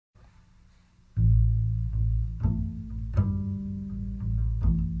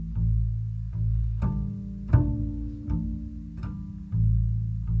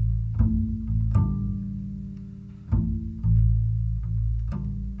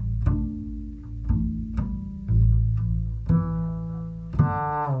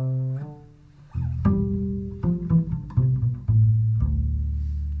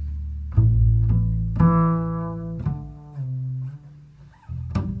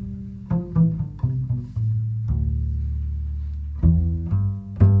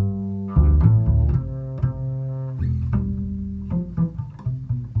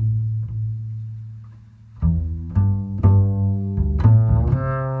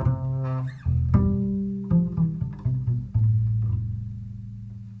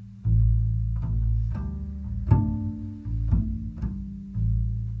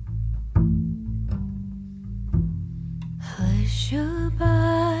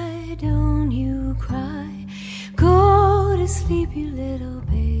sleep, you little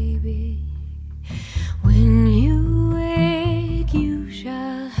baby. When you wake, you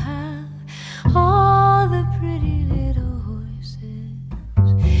shall have all the pretty little horses,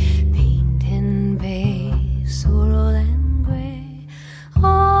 pink and bay, sorrel and gray.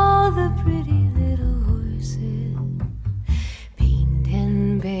 All the pretty little horses, pink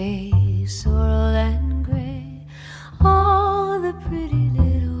and bay, sorrel and gray. All the pretty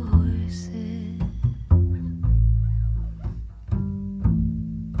little horses.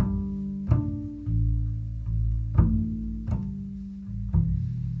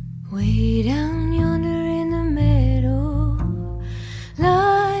 Way down yonder in the meadow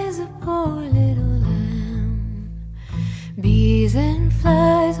lies a poor little lamb. Bees and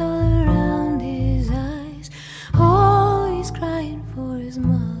flies all around his eyes. Oh, he's crying for his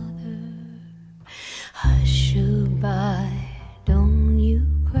mother. Hush-a-bye, don't you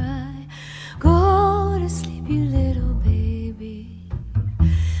cry. Go to sleep, you little baby.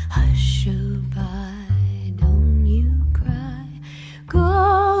 Hush-a-bye, don't you cry.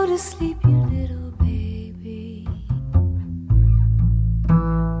 Go to sleep, you little baby.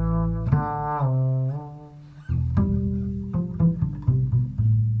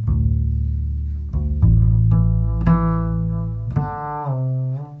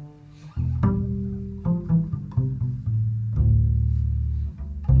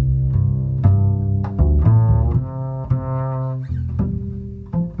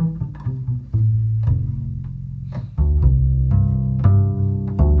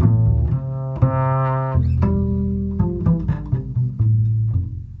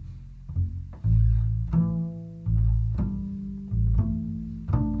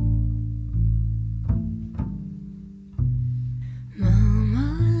 Mama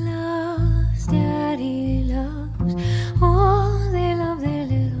loves, Daddy loves, oh, they love their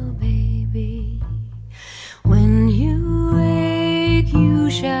little baby. When you wake,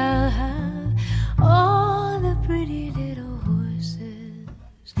 you shall